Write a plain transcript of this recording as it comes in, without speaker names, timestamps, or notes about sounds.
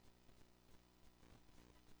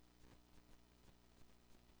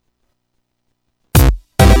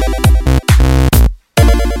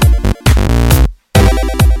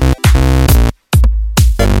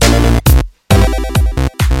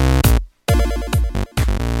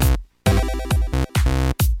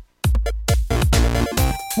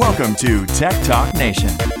Welcome to Tech Talk Nation,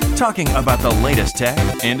 talking about the latest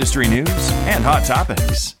tech, industry news, and hot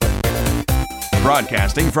topics.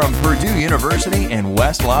 Broadcasting from Purdue University in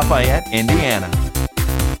West Lafayette, Indiana.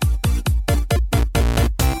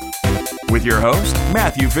 With your host,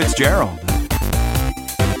 Matthew Fitzgerald.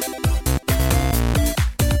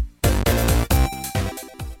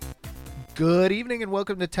 Good evening and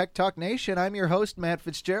welcome to Tech Talk Nation. I'm your host, Matt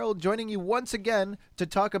Fitzgerald, joining you once again to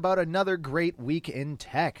talk about another great week in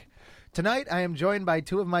tech. Tonight, I am joined by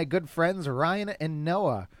two of my good friends, Ryan and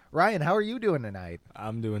Noah. Ryan, how are you doing tonight?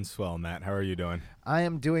 I'm doing swell, Matt. How are you doing? I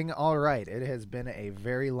am doing all right. It has been a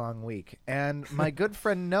very long week. And my good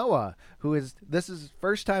friend Noah, this is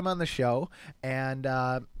first time on the show, and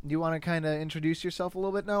you want to kind of introduce yourself a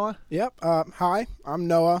little bit, Noah? Yep. Hi, I'm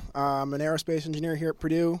Noah. I'm an aerospace engineer here at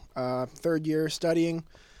Purdue, third year studying.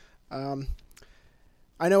 I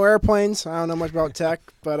know airplanes. I don't know much about tech,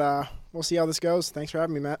 but we'll see how this goes. Thanks for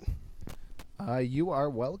having me, Matt. You are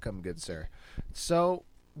welcome, good sir. So,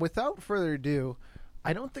 without further ado,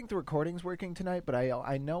 I don't think the recording's working tonight, but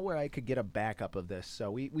I know where I could get a backup of this,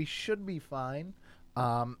 so we should be fine.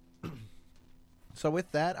 So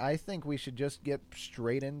with that, I think we should just get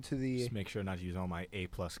straight into Just make sure not to use all my A+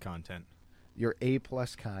 content. Your A+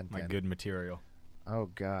 content. My good material.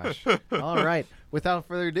 Oh, gosh. All right. Without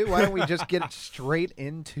further ado, why don't we just get straight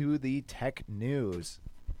into the tech news?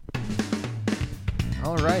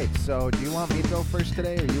 All right. So do you want me to go first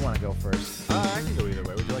today, or you want to go first? I can go either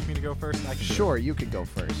way. Would you like me to go first? Sure, you can go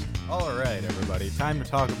first. All right, everybody. Time to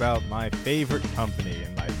talk about my favorite company.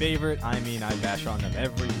 And by favorite, I mean I bash on them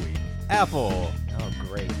every week. Apple. Oh,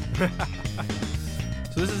 great.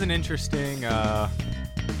 So this is an interesting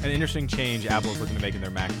change Apple's looking to make in their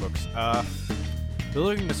MacBooks. They're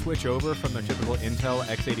looking to switch over from their typical Intel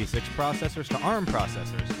x86 processors to ARM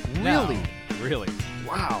processors. Really? Really.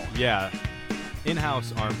 Wow. Yeah.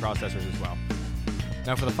 In-house ARM processors as well.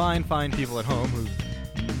 Now, for the fine people at home who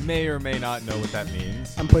may or may not know what that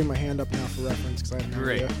means. I'm putting my hand up now for reference because I have no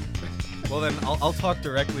Great. idea. Well, then I'll talk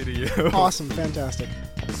directly to you. Awesome. Fantastic.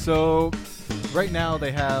 So, right now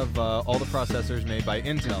they have all the processors made by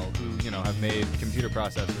Intel, who have made computer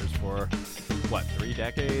processors for 3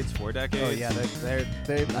 decades, 4 decades? Oh yeah,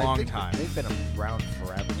 they're long time. They've been around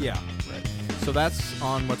forever. Yeah. Right. So that's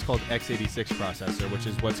on what's called x86 processor, which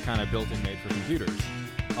is what's kind of built and made for computers.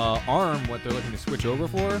 ARM, what they're looking to switch over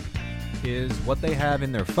for, is what they have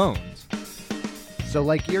in their phones. So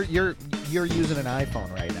like you're using an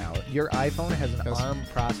iPhone right now. Your iPhone has an ARM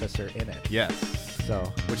processor in it. Yes.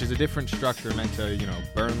 So, which is a different structure meant to,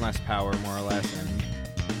 burn less power more or less, and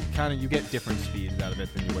kind of you get different speeds out of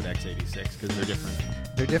it than you would x86 because they're different.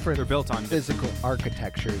 They're different. They're built on physical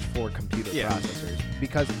architectures for computer processors.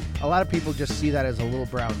 Because a lot of people just see that as a little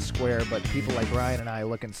brown square, but people like Ryan and I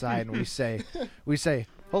look inside and we say,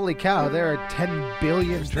 holy cow, there are 10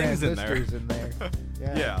 billion transistors in there.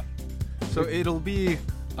 Yeah. So it'll be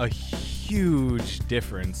a huge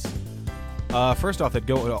difference. First off, they'd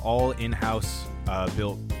go to all in-house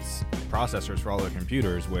built processors for all their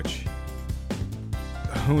computers, which,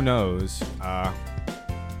 who knows?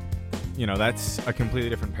 That's a completely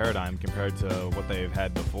different paradigm compared to what they've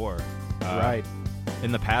had before. Right.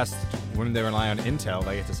 In the past, when they rely on Intel,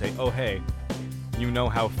 they get to say, oh, hey,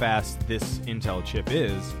 how fast this Intel chip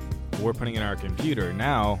is. We're putting it in our computer.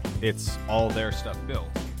 Now, it's all their stuff built.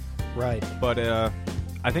 Right. But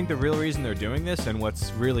I think the real reason they're doing this, and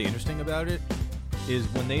what's really interesting about it, is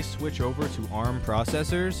when they switch over to ARM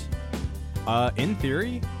processors, in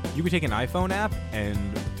theory, you could take an iPhone app and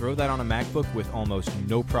throw that on a MacBook with almost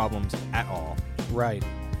no problems at all. Right.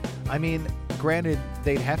 I mean, granted,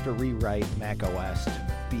 they'd have to rewrite Mac OS to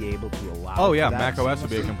be able to allow Oh, yeah, that Mac OS seamlessly. would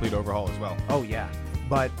be a complete overhaul as well. Oh, yeah.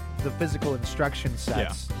 But the physical instruction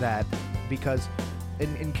sets because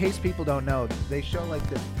in case people don't know, they show like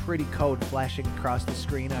this pretty code flashing across the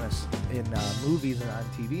screen in movies and on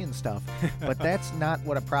TV and stuff, but that's not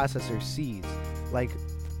what a processor sees. Like,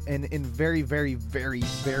 in very, very, very,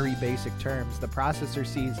 very basic terms, the processor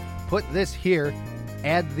sees, put this here,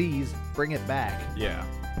 add these, bring it back. Yeah.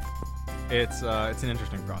 It's an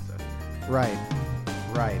interesting process. Right.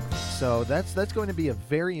 So that's going to be a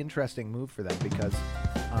very interesting move for them because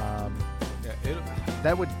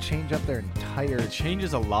that would change up their entire... It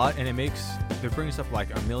changes a lot, and it brings up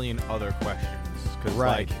like a million other questions. Because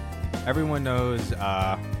like, everyone knows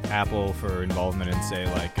Apple for involvement in,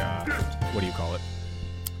 say, like, what do you call it?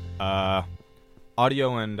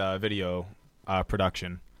 Audio and video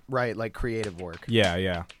production. Right, like creative work.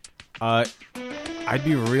 Yeah. I'd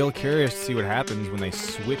be real curious to see what happens when they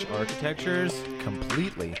switch architectures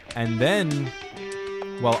completely. And then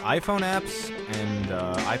Well, iPhone apps and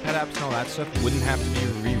iPad apps and all that stuff wouldn't have to be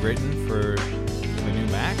rewritten for the new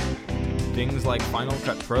Mac. Things like Final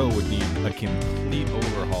Cut Pro would need a complete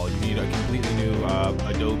overhaul. You need a completely new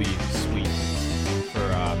Adobe suite for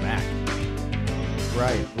Mac.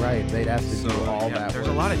 Right. They'd have to do all that. There's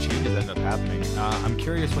work. a lot of changes that end up happening. I'm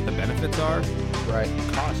curious what the benefits are. Right.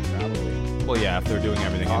 Cost, probably. Well, yeah, if they're doing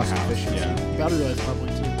everything Cost in-house. efficiency. Yeah. Battery life probably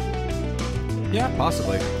too. Yeah,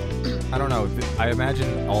 possibly. I don't know. I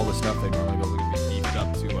imagine all the stuff they normally go to be beefed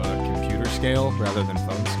up to computer scale rather than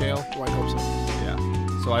phone scale. Well, I hope so. Yeah.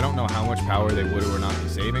 So I don't know how much power they would or would not be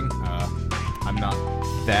saving. I'm not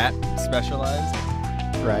that specialized.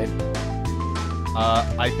 Right.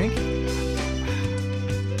 I think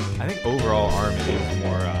overall ARM is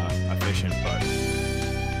more efficient, but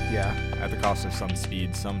Yeah. at the cost of some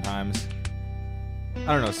speed sometimes.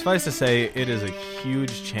 I don't know. Suffice to say, it is a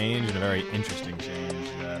huge change and a very interesting change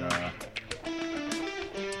that,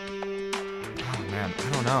 oh man, I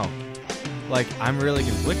don't know. Like, I'm really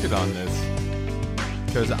conflicted on this.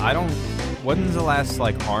 Because when's the last,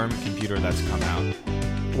 like, ARM computer that's come out?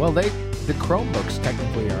 Well, the Chromebooks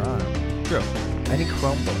technically are on. True. Any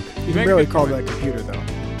Chromebook. You can barely call that a computer though.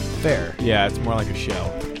 Fair. Yeah, it's more like a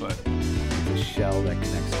shell, but The shell that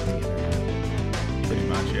connects to the internet. pretty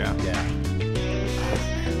much, yeah. Yeah.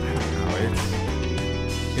 No,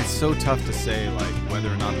 it's so tough to say, like, whether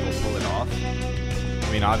or not they'll pull it off.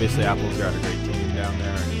 I mean, obviously, Apple's got a great team down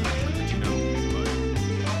there, and but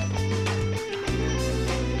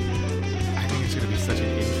I think it's going to be such an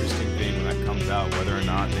interesting thing when that comes out, whether or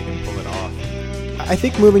not they can pull it off. I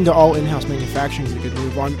think moving to all in-house manufacturing is a good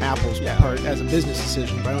move on Apple's Yeah. part as a business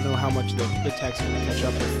decision, but I don't know how much the tech's going to catch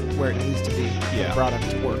up with where it needs to be for Yeah. the product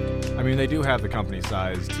to work. I mean, they do have the company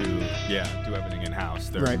size to, do everything in-house.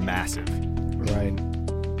 They're Right. massive. Right.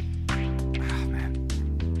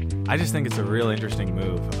 I just think it's a real interesting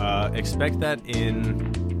move. Expect that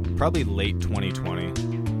in probably late 2020,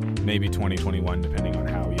 maybe 2021, depending on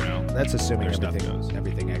how, That's assuming their stuff goes.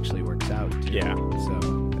 everything actually works out. Too. Yeah.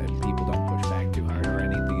 So that people don't push back too hard, or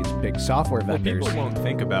any of these big software Well, vendors. people won't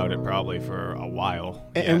think about it probably for a while.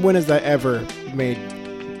 And when has that ever made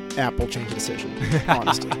Apple change a decision?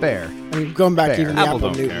 Honestly. Fair. I mean, going back to Fair. even the Apple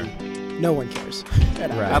Apple don't Newton, no one cares.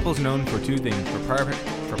 At Apple. Right. Apple's known for two things: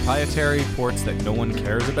 proprietary ports that no one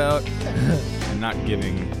cares about, and not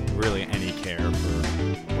giving really any care for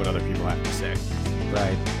what other people have to say.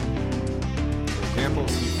 Right. For example,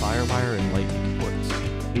 see FireWire and Lightning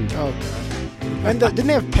ports. Oh, God. And didn't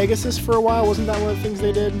they have Pegasus for a while? Wasn't that one of the things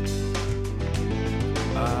they did?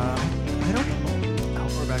 I don't know how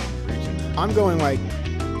far back in reaching that. I'm going like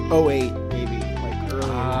 08, maybe, like early.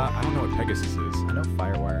 I don't know what Pegasus is. I know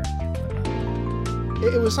FireWire.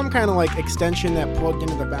 It was some kind of like extension that plugged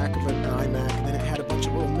into the back of an iMac, and then it had a bunch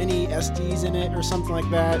of little mini SDs in it or something like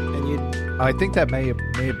that. And I think that may have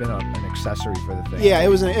been an accessory for the thing. it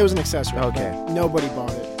was an accessory. Okay. but nobody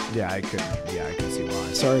bought it. Yeah, I could see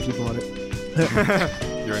why. Sorry if you bought it.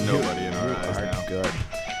 You're a nobody in our You eyes are now. good.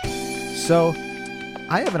 So,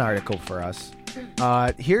 I have an article for us.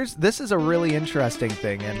 This is a really interesting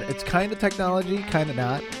thing, and it's kind of technology, kind of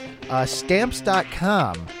not.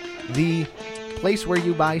 Stamps.com, the place where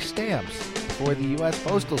you buy stamps for the U.S.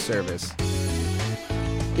 Postal Service,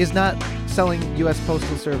 is not selling U.S.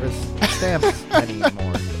 Postal Service stamps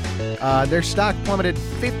anymore. Their stock plummeted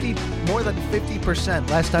more than 50%.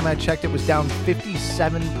 Last time I checked, it was down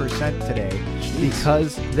 57% today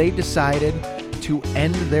because they decided to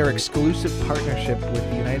end their exclusive partnership with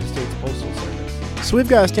the United States Postal Service. So we've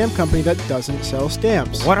got a stamp company that doesn't sell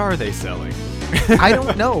stamps. What are they selling? I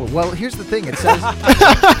don't know. Well, here's the thing. It says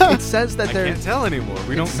that I they're can't tell anymore.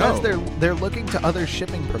 We don't know. It says they're looking to other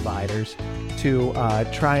shipping providers to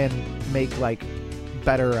try and make like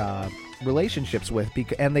better relationships with,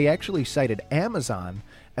 and they actually cited Amazon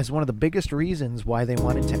as one of the biggest reasons why they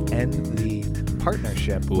wanted to end the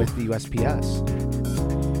partnership with the USPS.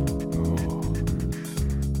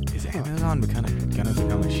 Is Amazon gonna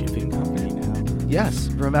become a shipping company now? Yes,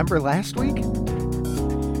 remember last week?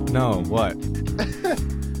 No, what?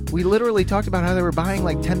 We literally talked about how they were buying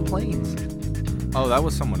like 10 planes. Oh, that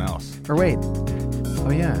was someone else. Or wait. Oh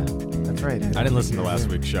yeah, that's right. I didn't listen to last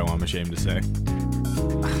week's show, I'm ashamed to say.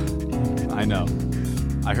 I know.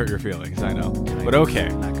 I hurt your feelings, I know. But okay.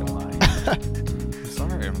 I'm not gonna lie. I'm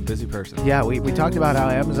sorry, I'm a busy person. Yeah, we talked about how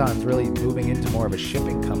Amazon's really moving into more of a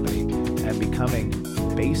shipping company and becoming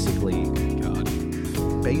basically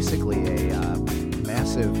a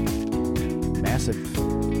massive.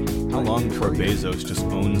 How long before Bezos just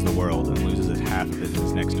owns the world and loses half of it in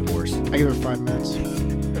his next divorce? I give it 5 minutes.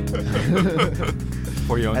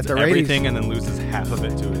 Before he owns At the rate everything he's- and then loses half of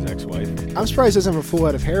it to his ex-wife. I'm surprised he doesn't have a full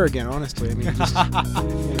head of hair again, honestly. I mean, just,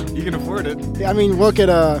 He can afford it. yeah, I mean, look at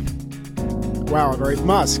wow, right,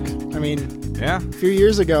 Musk. I mean, Yeah. a few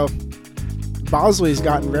years ago, Bosley's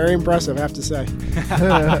gotten very impressive, I have to say.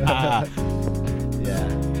 Yeah,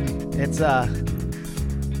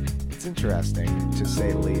 it's interesting to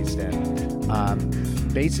say the least,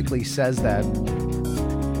 and basically says that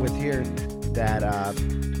with here that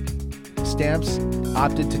Stamps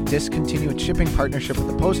opted to discontinue its shipping partnership with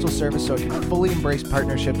the Postal Service so it can fully embrace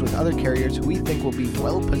partnerships with other carriers who we think will be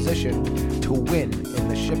well positioned to win in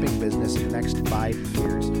the shipping business in the next 5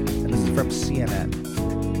 years. And this is from CNN.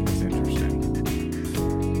 That's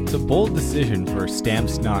interesting. It's a bold decision for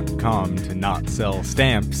Stamps.com to not sell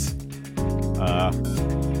stamps. I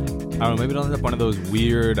don't know, maybe it'll end up one of those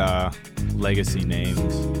weird legacy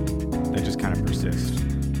names that just kind of persist.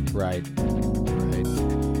 Right.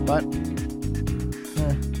 But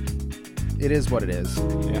it is what it is.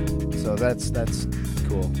 Yeah. So that's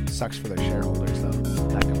cool. Sucks for their shareholders, though.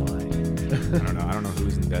 Not gonna lie. I don't know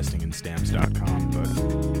who's investing in Stamps.com, but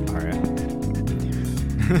all right.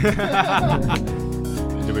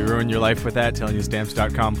 Did we ruin your life with that, telling you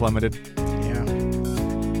Stamps.com plummeted? Yeah.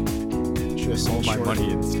 Just All my money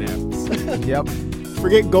in stamps. Yep.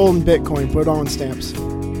 Forget gold and Bitcoin. Put it all in stamps.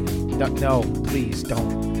 No, please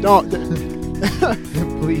don't. Don't.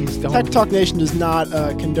 Please don't. Tech Talk Nation does not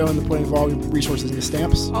condone the putting of all resources into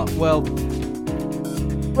stamps. Well,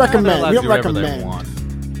 Recommend. We don't do whatever they recommend. want.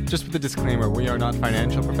 Just with the disclaimer, we are not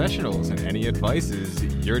financial professionals, and any advice is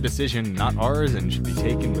your decision, not ours, and should be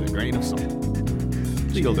taken with a grain of salt.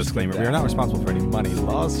 Legal disclaimer: we are not responsible for any money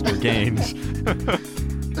lost or gained.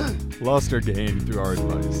 Lost or gained through our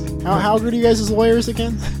advice. How good are you guys as lawyers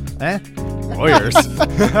again? Eh? Lawyers.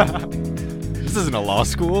 This isn't a law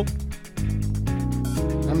school.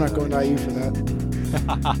 I'm not going to IU for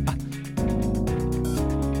that.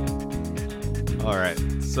 All right.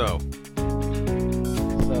 So,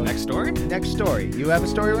 So, next story. next story. You have a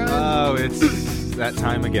story, Ryan? Oh, it's that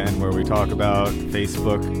time again where we talk about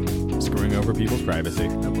Facebook screwing over people's privacy.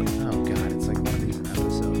 Oh God, it's like one of these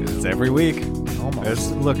episodes. It's every week.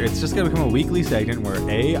 Almost. Look, it's just going to become a weekly segment where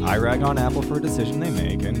A, I rag on Apple for a decision they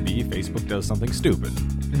make, and B, Facebook does something stupid.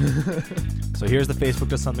 So here's the Facebook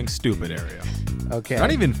does something stupid area. Okay.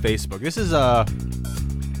 Not even Facebook. This is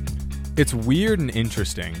it's weird and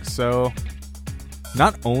interesting. So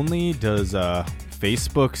not only does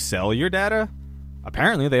Facebook sell your data,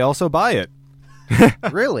 apparently they also buy it.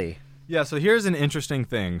 Really? Yeah, so here's an interesting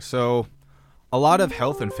thing. So a lot of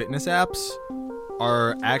health and fitness apps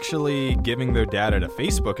are actually giving their data to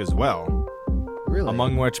Facebook as well. Really?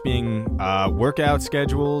 Among which being workout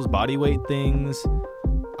schedules, body weight things,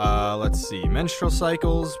 let's see, menstrual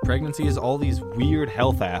cycles, pregnancies, all these weird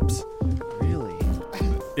health apps. Really?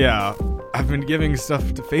 Yeah, I've been giving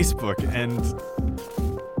stuff to Facebook, and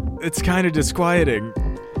it's kind of disquieting.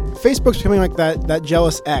 Facebook's becoming like that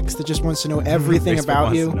jealous ex that just wants to know everything Facebook about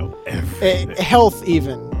wants you. to know everything. Health,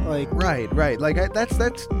 even. Like, Right. Like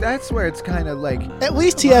that's where it's kind of like. at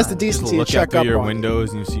least he has the Just decency to look out check through up your on you.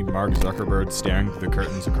 windows and you see Mark Zuckerberg staring through the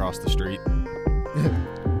curtains across the street.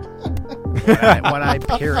 When I'm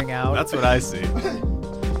peering out. That's what I see.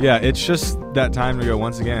 Yeah, it's just that time to go.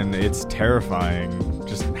 Once again, it's terrifying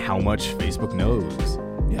just how much Facebook knows.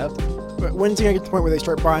 Yep. But when's it gonna get to the point where they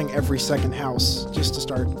start buying every second house just to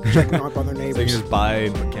start checking up on their So you can neighbors? just buy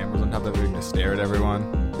and put cameras on top of everything to stare at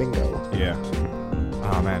everyone. Bingo. Yeah.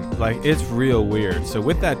 Oh man, like it's real weird. So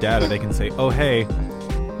with that data, they can say, oh hey,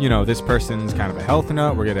 you know, this person's kind of a health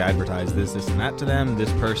nut. We're gonna advertise this, and that to them.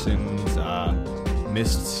 This person's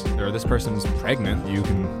this person's pregnant. You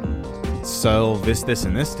can sell this,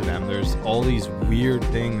 and this to them. There's all these weird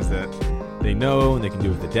things that they know and they can do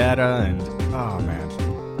with the data. And oh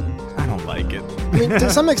man, I don't like it. I mean, to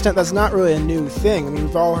some extent, that's not really a new thing. I mean,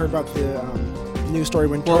 we've all heard about the news story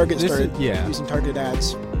when Target this is- started yeah. using targeted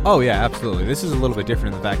ads. Oh yeah, absolutely. This is a little bit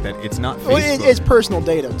different in the fact that it's not Facebook. Well, it's personal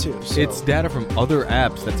data too. So. It's data from other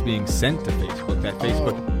apps that's being sent to Facebook that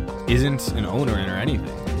Facebook isn't an owner in or anything.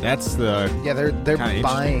 That's the Yeah, they're kinda interesting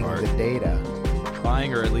buying part. the data.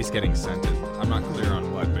 buying or at least getting sent it. I'm not clear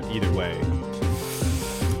on what, but either way.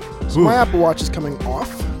 So my Apple Watch is coming off.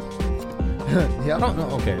 I don't know.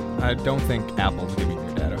 Okay, I don't think Apple's giving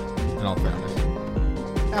your data, in all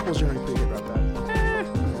fairness. Apple's generally pretty good about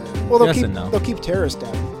that. Well, they'll Yes keep and no. they'll keep terrorist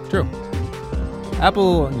data. True.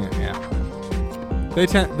 Apple, yeah.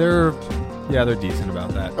 They're decent about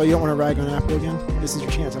that. Oh, you don't want to rag on Apple again? This is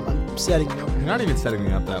your chance. I'm setting you up. They're not even setting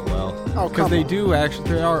me up that well. Oh, Because come they on. do actually,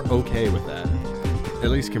 they are okay with that. At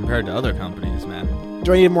least compared to other companies, man.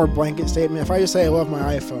 Do I need a more blanket statement? If I just say I love my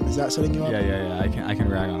iPhone, is that setting you up? Yeah. I can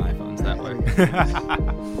rag on iPhones that way.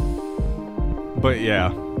 But yeah,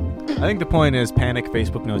 I think the point is panic.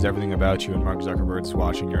 Facebook knows everything about you, and Mark Zuckerberg's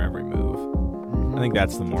watching your every move. I think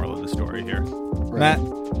that's the moral of the story here. Right. Matt,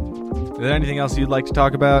 is there anything else you'd like to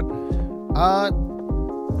talk about? Why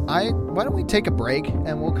don't we take a break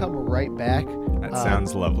and we'll come right back. That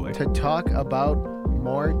sounds lovely. To talk about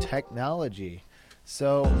more technology.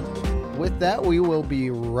 So, with that, we will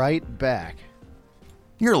be right back.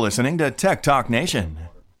 You're listening to Tech Talk Nation.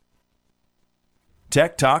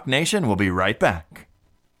 Tech Talk Nation will be right back.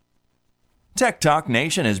 Tech Talk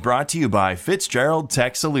Nation is brought to you by Fitzgerald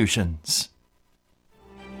Tech Solutions.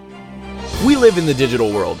 We live in the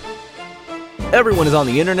digital world. Everyone is on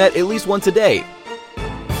the internet at least once a day.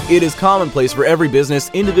 It is commonplace for every business,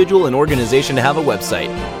 individual, and organization to have a website.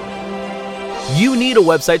 You need a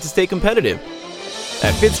website to stay competitive.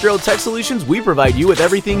 At Fitzgerald Tech Solutions, we provide you with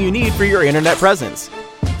everything you need for your internet presence.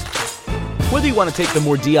 Whether you want to take the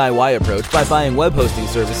more DIY approach by buying web hosting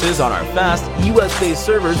services on our fast, US-based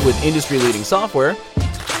servers with industry-leading software,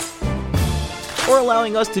 or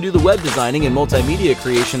allowing us to do the web designing and multimedia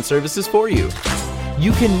creation services for you,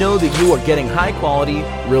 you can know that you are getting high-quality,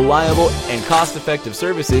 reliable, and cost-effective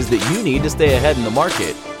services that you need to stay ahead in the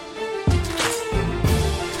market.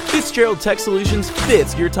 Fitzgerald Tech Solutions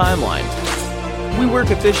fits your timeline. We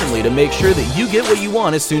work efficiently to make sure that you get what you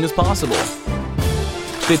want as soon as possible.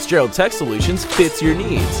 Fitzgerald Tech Solutions fits your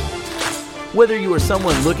needs. Whether you are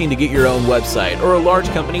someone looking to get your own website or a large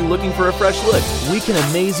company looking for a fresh look, we can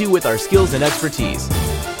amaze you with our skills and expertise.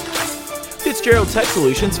 Fitzgerald Tech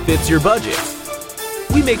Solutions fits your budget.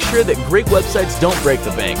 We make sure that great websites don't break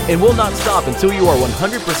the bank and will not stop until you are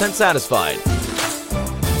 100% satisfied.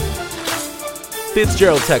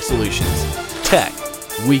 Fitzgerald Tech Solutions. Tech.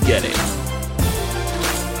 We get it.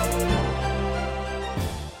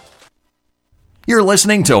 You're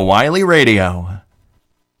listening to Wiley Radio.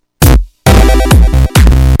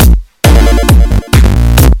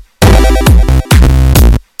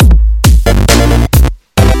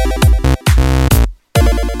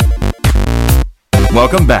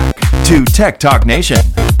 Welcome back to Tech Talk Nation.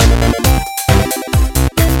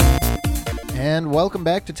 And welcome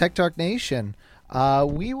back to Tech Talk Nation.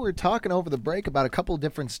 We were talking over the break about a couple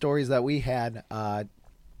different stories that we had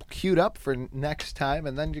queued up for next time,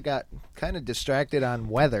 and then you got kind of distracted on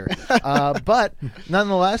weather. But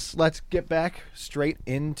nonetheless, let's get back straight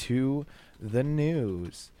into the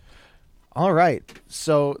news. All right,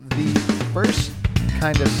 so the first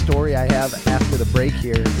kind of story I have after the break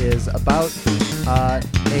here is about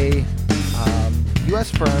a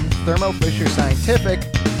U.S. firm, Thermo Fisher Scientific,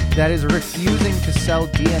 that is refusing to sell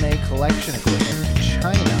DNA collection equipment in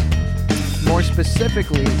China. More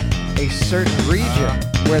specifically, a certain region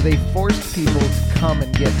where they forced people to come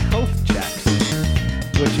and get health checks,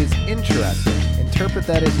 which is interesting. Interpret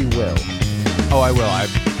that as you will. Oh, I will.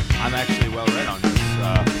 I'm actually well read on this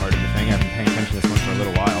part of the thing. I've been paying attention to this one for a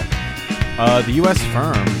little while. The U.S.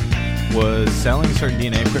 firm was selling certain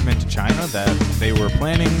DNA equipment to China that they were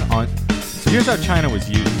planning on. So here's how China was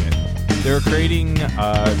using it. They were creating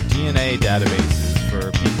DNA databases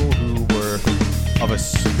for people who were of a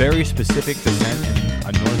very specific descent in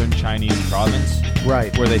a northern Chinese province.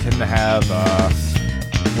 Right. Where they tend to have,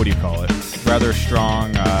 rather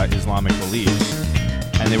strong Islamic beliefs.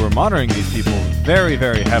 And they were monitoring these people very,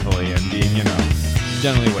 very heavily and being,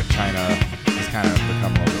 generally what China has kind of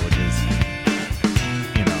become a little bit, which is,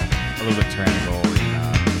 a little bit tyrannical in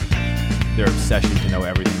their obsession to know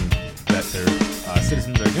everything that their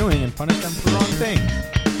citizens are doing and punish them for the wrong things.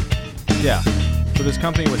 Yeah. So this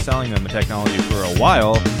company was selling them the technology for a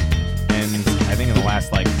while, and I think in the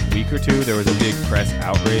last week or two there was a big press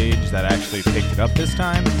outrage that actually picked it up this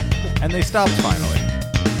time, and they stopped finally.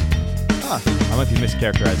 I might be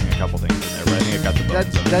mischaracterizing a couple things in there, but I think I got the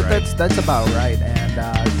bones of it right. That's about right, and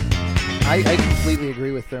I completely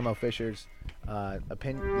agree with Thermo Fisher's decision on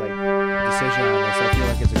this. I feel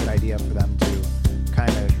like it's a good idea for them to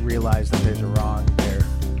kind of realize that there's a wrong. They're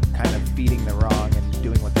kind of feeding the wrong and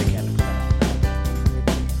doing what they can to prevent it.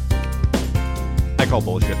 I call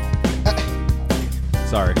bullshit.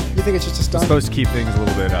 Sorry. You think it's just a stunt? I'm supposed to keep things a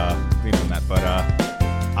little bit clean on that, but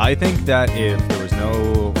I think that if there was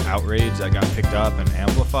no outrage that got picked up and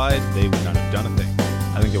amplified, they would not have done a thing.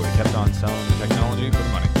 I think they would have kept on selling the technology for the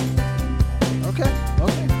money. Okay,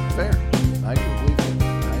 fair. I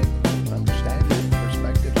understand your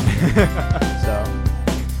perspective. So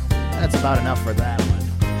that's about enough for that one.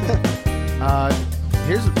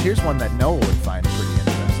 Here's one that Noah would find pretty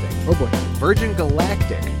interesting. Oh boy. Virgin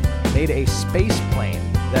Galactic made a space plane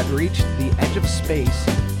that reached the edge of space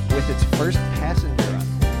with its first passenger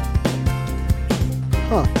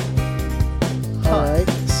All right.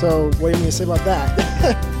 So what do you mean to say about that?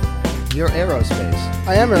 You're aerospace.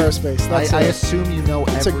 I am aerospace. That's I assume you know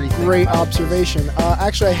it's everything. a great about it. observation.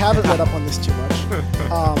 Actually, I haven't read up on this too much.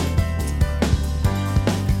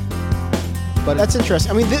 But That's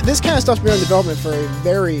interesting. I mean, this kind of stuff's been in development for a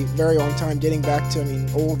very, very long time, dating back to,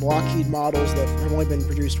 old Lockheed models that have only been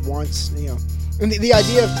produced once, And the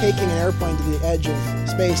idea of taking an airplane to the edge of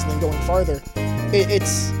space and then going farther,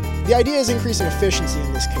 the idea is increasing efficiency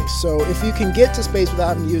in this case. So if you can get to space without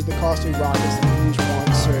having to use the costly rockets that you use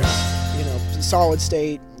once, or, solid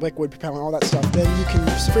state, liquid propellant, all that stuff, then you can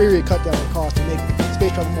severely cut down the cost and make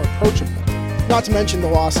space travel more approachable. Not to mention the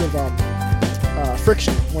loss of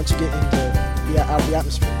friction once you get out of the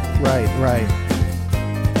atmosphere. Right.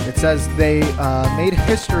 It says they made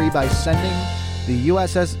history by sending the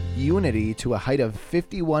USS Unity to a height of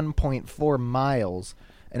 51.4 miles,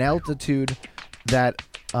 an altitude that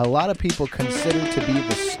a lot of people consider to be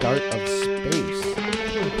the start of space.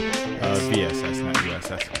 VSS, not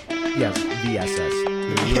USS. Yes, VSS.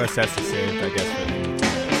 The USS is saved, I guess, for the United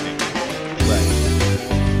States. Right.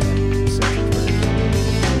 So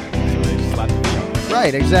they just slapped the V on it.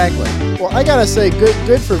 Right, exactly. Well, I gotta say,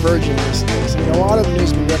 good for Virgin in this case. A lot of the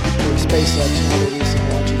news has been replicable SpaceX and other recent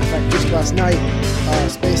launches. In fact, just last night,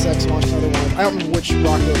 SpaceX launched another one. I don't remember which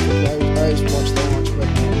rocket I just watched the launch, but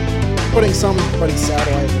putting somebody's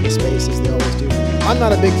satellite into space as they always do. I'm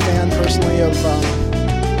not a big fan personally of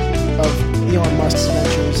Elon Musk's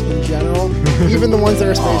ventures in general. Even the ones that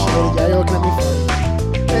are space related. Yeah, you're looking at me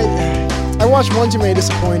funny. I watched one too many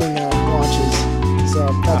disappointing launches,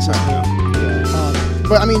 so that's just me.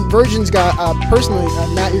 But Virgin's got, personally,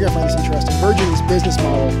 Matt, you're going to find this interesting. Virgin's business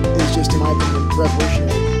model is just, in my opinion,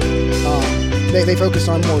 revolutionary. They focus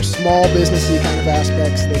on more small businessy kind of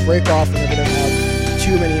aspects. They break off whenever they have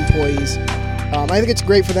too many employees. I think it's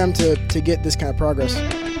great for them to get this kind of progress.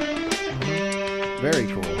 Very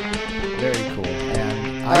cool. Very cool.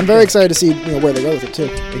 And I'm very excited to see where they go with it, too.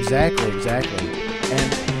 Exactly.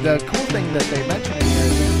 And the cool thing that they mentioned in here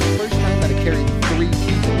is it's the first time that it carried 3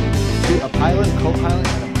 people, a pilot, a co-pilot,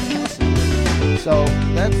 and a passenger. So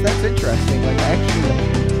that's interesting. Like, actually,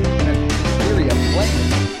 in theory, a plane,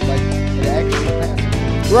 like, it actually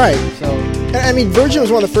passes. Right. So, Virgin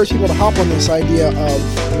was one of the first people to hop on this idea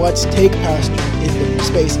of let's take passengers into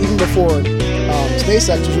space, even before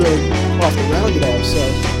SpaceX was really off the ground at all. So,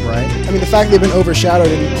 right. the fact they've been overshadowed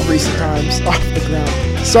in recent times off the ground.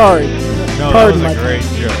 Sorry. No, Pardon that was my a great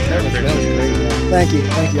joke. That was great. Yeah. Thank you.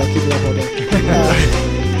 I'll keep it up all day.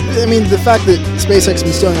 The fact that SpaceX has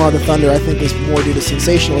been stealing a lot of the thunder, I think, is more due to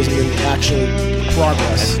sensationalism than actual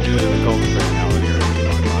progress. That's due to the golden personality or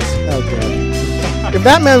Elon Musk. Oh, God. If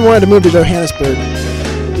that man wanted to move to Johannesburg,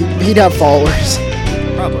 he'd have followers.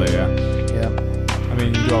 Probably, yeah. Yeah.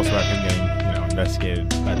 You also have him getting, investigated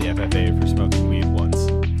by the FFA for smoking weed once.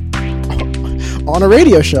 On a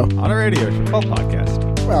radio show. On a radio show. Well, podcast.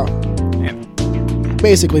 Well, And,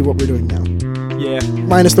 basically what we're doing now. yeah.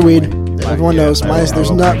 Minus the weed. Everyone knows. Minus,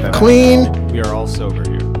 there's not clean. We are all sober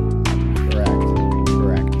here.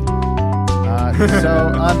 Correct.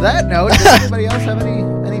 So on that note, does anybody else have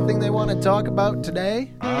anything they want to talk about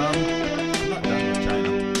today? I'm not done with China.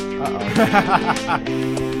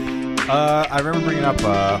 Uh-oh. I remember bringing up,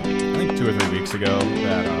 I think 2 or 3 weeks ago,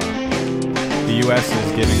 that the U.S.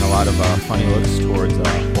 is giving a lot of funny looks towards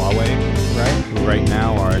Huawei, right? Who right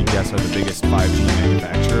now are the biggest 5G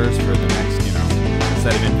manufacturers for the next,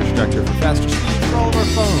 set of infrastructure for faster speed for all of our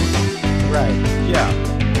phones. Right. Yeah.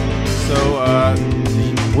 So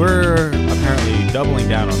we're apparently doubling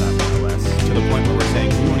down on that more or less, to the point where we're saying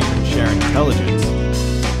we won't even share intelligence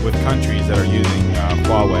with countries that are using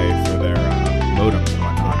Huawei for their modems and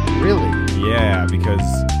whatnot. Really? Yeah, because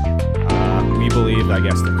we believe, I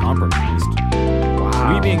guess, they're compromised.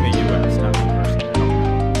 Wow. We being the U.S., not me personally.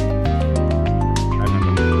 I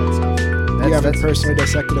don't know that stuff. You haven't personally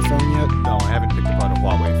dissected a phone yet? No, I haven't picked apart a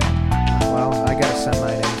Huawei phone. Well, I gotta send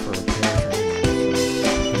mine in for repair training.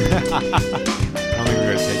 I don't think we're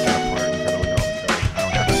going to take that apart and try to look at all the code. I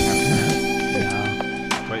don't have that kind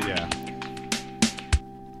of But yeah.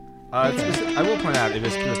 I will point out, it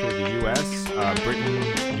is specifically the U.S., Britain,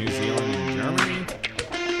 New Zealand, and Germany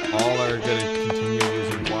all are going to continue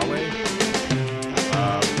using Huawei.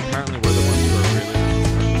 Apparently we're the ones who are really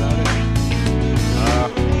concerned about it.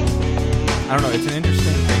 I don't know, it's an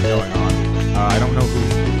interesting thing going on. I don't know who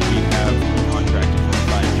we have contracted for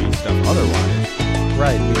 5G stuff otherwise.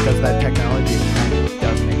 Right, because that technology kind of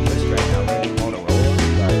doesn't exist right now. Maybe Motorola,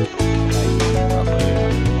 but Probably, yeah.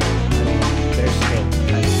 they're still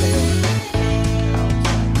kind of failing.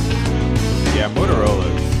 Yeah,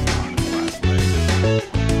 Motorola's on its last leg.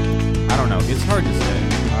 I don't know. It's hard to say.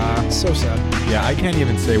 can't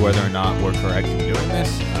even say whether or not we're correct in doing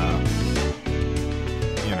this.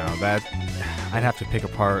 You know, that I'd have to pick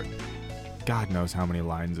apart God knows how many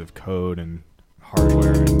lines of code and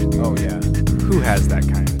hardware. And, Oh yeah. who has that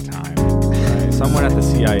kind of time? Right. Someone at the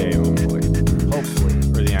CIA, hopefully.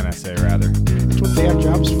 Or the NSA, rather. That's what they have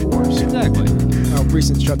jobs for. So. Exactly. Oh,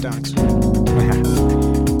 recent shutdowns.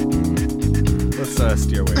 Let's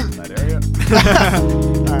steer away from that area.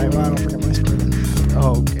 All right, well, I don't forget my story then.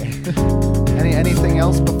 Oh, okay. Anything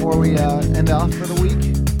else before we end off for the week?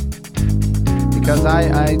 Because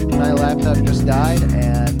my laptop just died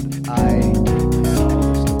and I had all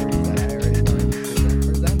the stories that I already wanted to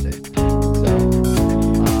present. So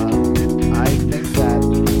I think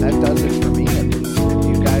that does it for me. And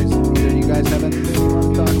either you guys have anything you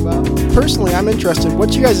want to talk about? Personally, I'm interested.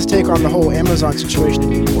 What's you guys' take on the whole Amazon situation in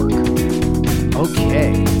New York?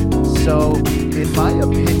 Okay, so in my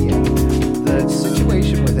opinion, the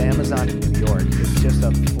situation with Amazon in New York is just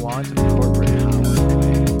a flaunt of corporate power.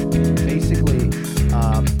 Basically,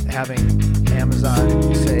 having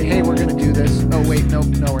Amazon say, "Hey, we're going to do this." Oh, wait, no,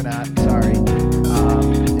 we're not. Sorry.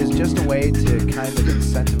 Is just a way to kind of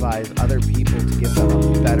incentivize other people to give them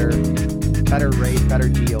a better rate, better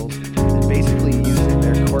deals, and basically using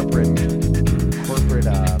their corporate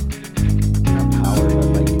not power, but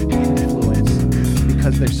like influence,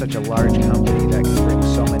 because they're such a large company that can bring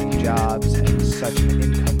so many jobs and such an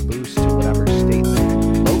income boost to whatever state they're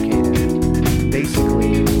located in.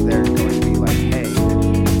 Basically, they're going to be like, hey,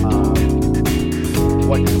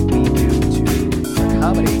 what can we do to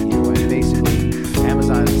accommodate you? And basically,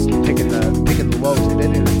 Amazon's picking the lowest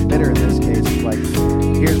bidder in this case. It's like,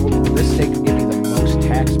 here's what this state can give me the most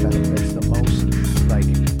tax benefits, the most, like,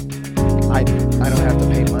 I don't have to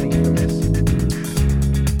pay money for this.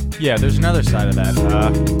 Yeah, there's another side of that.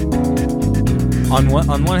 On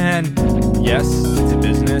one hand, yes, it's a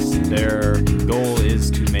business. Their goal is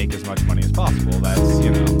to make as much money as possible. That's,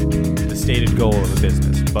 the stated goal of a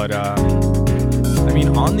business. But, I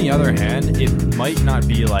mean, on the other hand, it might not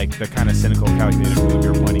be like the kind of cynical, calculated move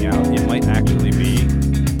you're pointing out. It might actually be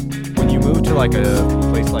when you move to like a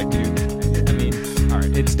place like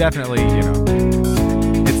it's definitely,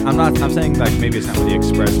 I'm saying like maybe it's not with the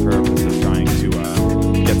express purpose of trying to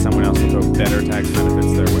get someone else to throw better tax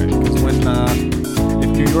benefits their way. Because if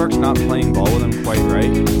New York's not playing ball with them quite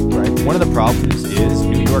right, one of the problems is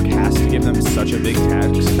New York has to give them such a big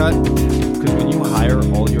tax cut, because when you hire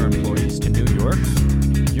all your employees to New York,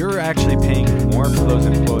 you're actually paying more for those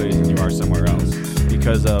employees than you are somewhere else,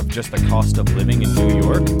 because of just the cost of living in New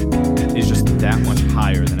York is just that much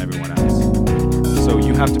higher than everyone else. So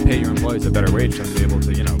you have to pay your employees a better wage to be able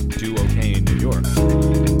to, do okay in New York.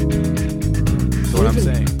 So what I'm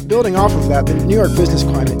saying, building off of that, the New York business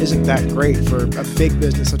climate isn't that great for a big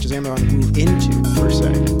business such as Amazon to move into, per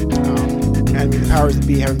se. And I mean, the powers that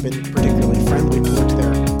be haven't been particularly friendly towards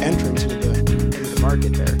their entrance into the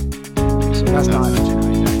market there. So that's not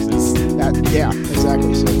Texas. Yeah,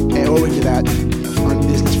 exactly. So owing to that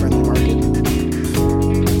unbusiness-friendly market.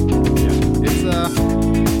 Yeah, it's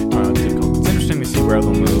difficult. It's interesting to see where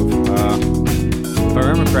they'll move. If I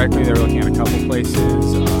remember correctly, they were looking at a couple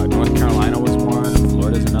places. North Carolina was one.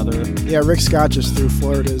 Florida's another. Yeah, Rick Scott just threw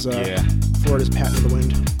Florida's patent to the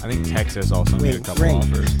wind. I think Texas also made a couple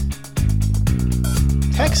offers.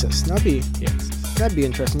 Texas, that'd be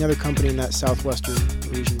interesting. Another company in that southwestern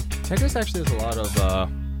region. Texas actually has a lot of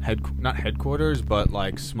not headquarters, but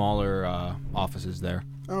like smaller offices there.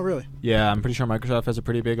 Oh, really? Yeah, I'm pretty sure Microsoft has a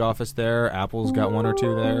pretty big office there. Apple's got one or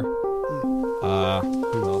two there.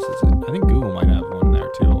 Who else is it? I think Google might have one there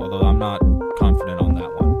too, although I'm not confident on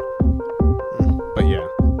that one. But yeah.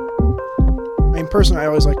 I mean, personally, I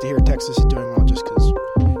always like to hear Texas is doing well just because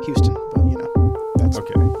Houston, but that's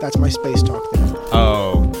okay. That's my space talk there.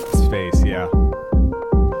 Oh, space, yeah.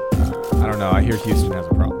 I don't know. I hear Houston has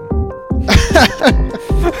a problem.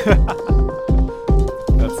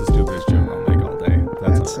 That's the stupidest joke I'll make all day.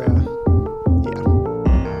 That's yeah.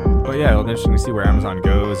 But yeah, it'll be interesting to see where Amazon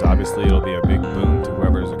goes. Obviously, it'll be a big boom to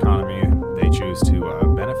whoever's economy they choose to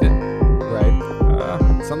benefit. Right.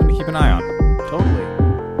 Something to keep an eye on. Totally.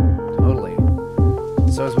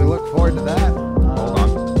 So as we look forward to that, Hold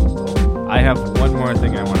on. I have one more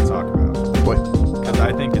thing I want to talk about. What? Because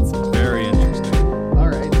I think it's very interesting. all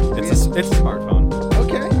right. It's a smartphone.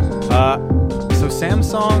 Okay. So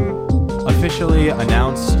Samsung officially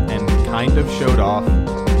announced and kind of showed off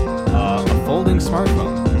a folding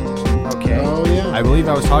smartphone. Okay. Oh, yeah. I believe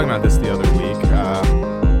I was talking about this the other week. I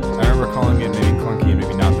remember calling it maybe clunky and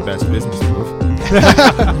maybe not the best business move.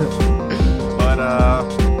 But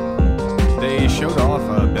they showed off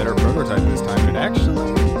a better prototype this time, and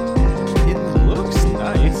actually, it looks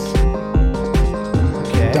nice.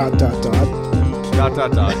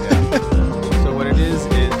 Yeah. So what it is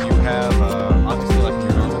you have obviously like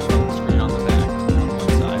your normal phone screen on the back on one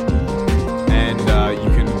side, and you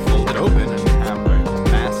can fold it open and have a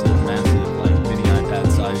massive like mini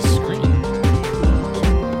iPad-sized screen.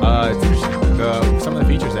 It's interesting. Some of the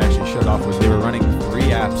features they actually showed off was they were running 3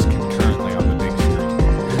 apps concurrently on the big screen.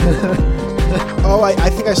 Oh, I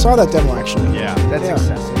think I saw that demo actually. Yeah, That's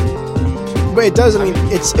excessive. But it does. I mean,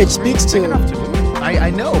 it speaks big to. enough to do. I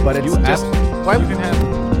know, but it's just why You can have.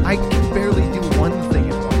 I can barely do one thing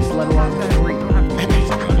at once, let alone 3. You don't have to be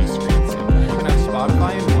basically on these screens. You can have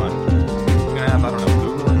Spotify in one. You can have, I don't know,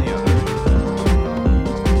 Google in the other.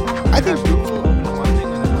 I You think have Google open to one thing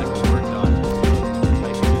and then like a Word document.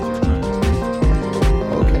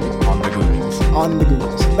 On the Googles. on the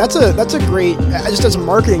Googles. That's a great, just as a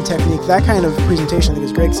marketing technique, that kind of presentation I think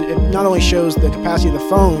is great 'cause it not only shows the capacity of the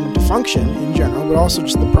phone to function in general, but also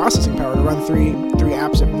just the processing power to run three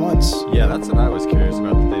apps at once. Yeah, that's what I was curious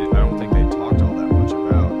about. I don't think they talked all that much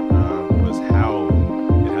about was how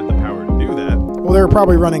it had the power to do that. Well, they were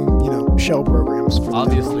probably running, shell programs. For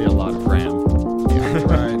Obviously, a lot of RAM.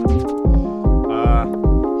 Right.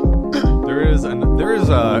 There is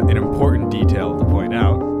an important detail to point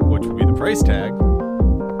out, which would be the price tag.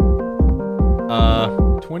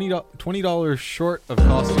 $20 short of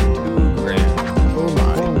costing $2,000. Oh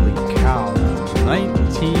my. Holy cow.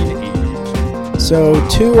 1980. So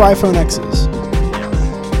 2 iPhone X's. Yes.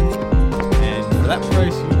 And for that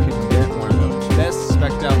price, you can get one of the best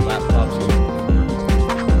spec'd out laptops you'll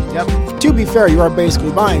ever. Yep. To be fair, you are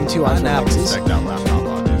basically buying 2 Not an iPhone Apple X's. spec'd out laptop,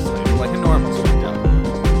 obviously, but like a normal spec'd out.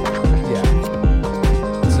 Yeah.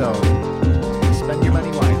 So spend your money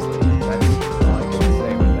wisely. That's all I can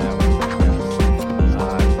say with that one.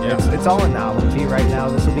 It's all a novelty right now.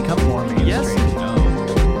 This will become more mainstream. Yes and no.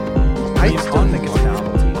 I still think it's a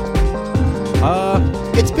novelty.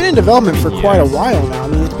 It's been in development for quite a Yes. while now. I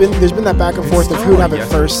mean, there's been that back and It's forth of still who'd a have it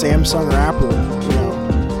yes. first, Samsung or Apple.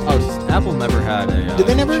 Oh, Apple never had a Did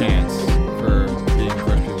they never? chance for being the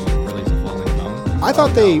first people to release a folding phone. I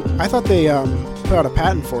thought they put out a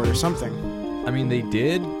patent for it or something. I mean, they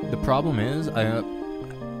did. The problem is,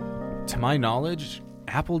 to my knowledge,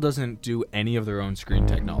 Apple doesn't do any of their own screen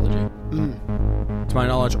technology. To my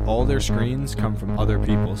knowledge, all their screens come from other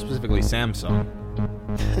people, specifically Samsung.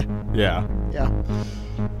 Yeah. Yeah.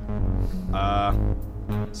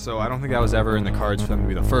 So I don't think that was ever in the cards for them to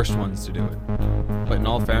be the first ones to do it. But in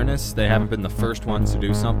all fairness, they haven't been the first ones to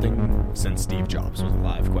do something since Steve Jobs was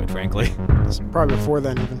alive, quite frankly. It's probably before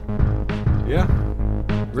then even. Yeah.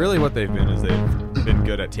 Really what they've been is they've been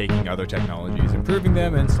good at taking other technologies, improving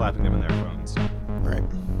them, and slapping them in their phones. Right.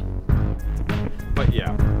 But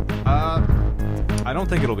yeah. I don't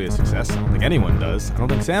think it'll be a success. I don't think anyone does. I don't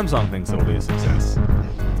think Samsung thinks it'll be a success.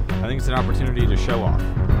 I think it's an opportunity to show off.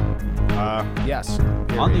 Yes.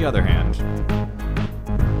 On the other hand,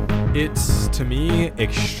 it's, to me,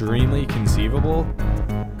 extremely conceivable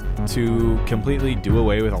to completely do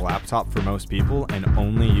away with a laptop for most people and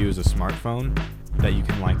only use a smartphone that you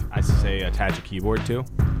can, like, I say, attach a keyboard to.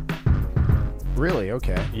 Really?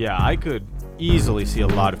 Okay. Yeah, I could easily see a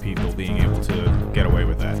lot of people being able to get away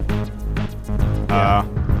with that.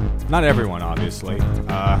 Not everyone, obviously.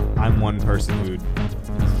 I'm one person who'd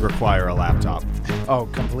require a laptop. Oh,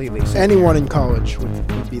 completely. Anyone in college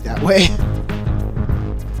would be that way.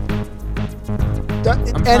 trying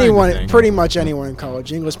to Anyone, think. pretty much anyone in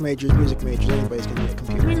college, English majors, music majors, anybody's gonna be a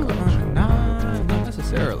computer in college. Not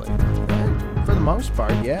necessarily. For the most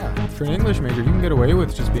part, yeah. For an English major, you can get away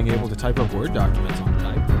with just being able to type up Word documents on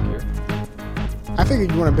an iPad here. I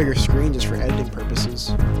figured you want a bigger screen just for editing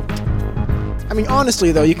purposes. I mean,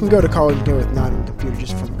 honestly though, you can go to college and go with not a computer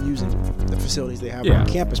just from using the facilities they have Yeah. on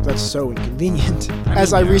campus, but that's so inconvenient. I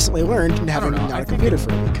As mean, I yeah. recently learned, having know, not I a think computer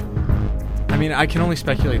for a week. I mean, I can only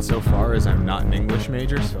speculate so far as I'm not an English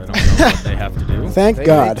major, so I don't know what they have to do. Thank They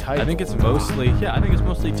God. type I think it's a lot. mostly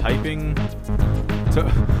typing.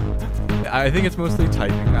 I think it's mostly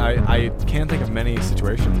typing. I can't think of many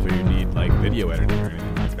situations where you need like video editing or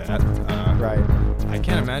anything like that. Right. I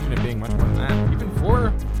can't imagine it being much more than that. Even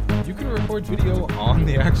for, you can record video on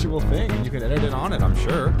the actual thing and you can edit it on it, I'm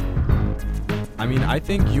sure. I mean, I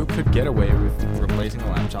think you could get away with replacing a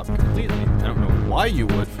laptop completely. I don't know why you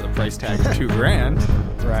would for the price tag of $2,000.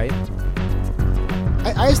 Right.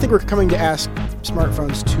 I just think we're coming to ask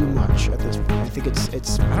smartphones too much at this point. I think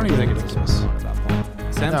it's. I don't even think it's a ridiculous. smartphone at that point.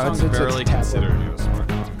 Samsung's it's a barely tablet. considering it a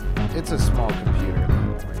smartphone. It's a small computer at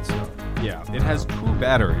that point, so. Yeah, it has 2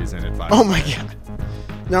 batteries in it, by the Oh way. my God.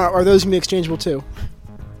 Now, are those gonna be exchangeable too?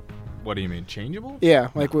 What do you mean, changeable? Yeah,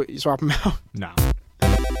 like what, you swap them out. No.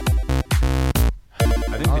 I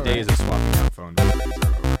think the days of swapping out phone batteries are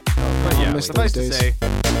over. But yeah, miss suffice those to days. say,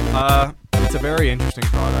 it's a very interesting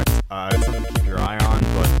product. It's something to keep your eye on,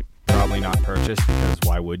 but probably not purchase because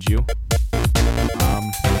why would you?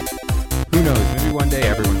 Who knows? Maybe one day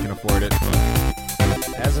everyone can afford it. But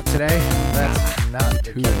As of today, that's not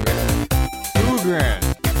the $2 case. $2 grand.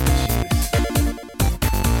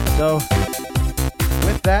 So,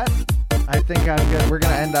 with that, I think we're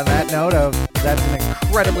going to end on that note of that's an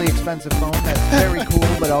incredibly expensive phone. That's very cool,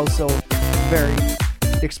 but also very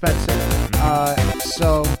expensive.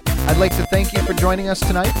 So, I'd like to thank you for joining us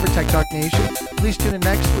tonight for Tech Talk Nation. Please tune in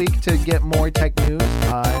next week to get more tech news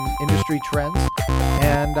and industry trends.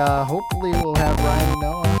 And hopefully we'll have Ryan and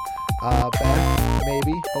Noah back,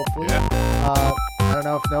 maybe, hopefully. Yeah. I don't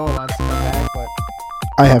know if Noah wants to come back, but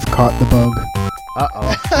I have caught the bug.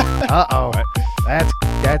 Uh-oh.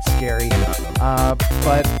 That's scary.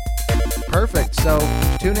 But perfect. So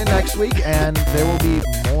tune in next week, and there will be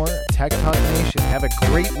more Tech Talk Nation. Have a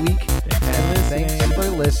great week, and thanks for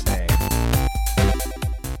listening.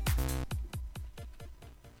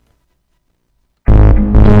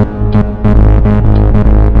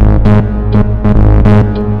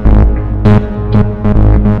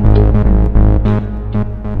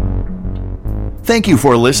 Thank you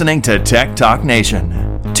for listening to Tech Talk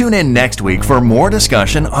Nation. Tune in next week for more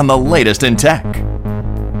discussion on the latest in tech.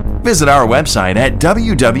 Visit our website at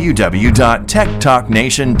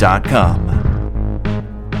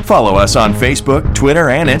www.techtalknation.com. Follow us on Facebook, Twitter,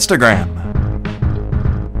 and Instagram.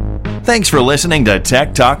 Thanks for listening to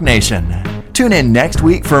Tech Talk Nation. Tune in next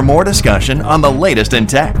week for more discussion on the latest in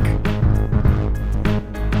tech.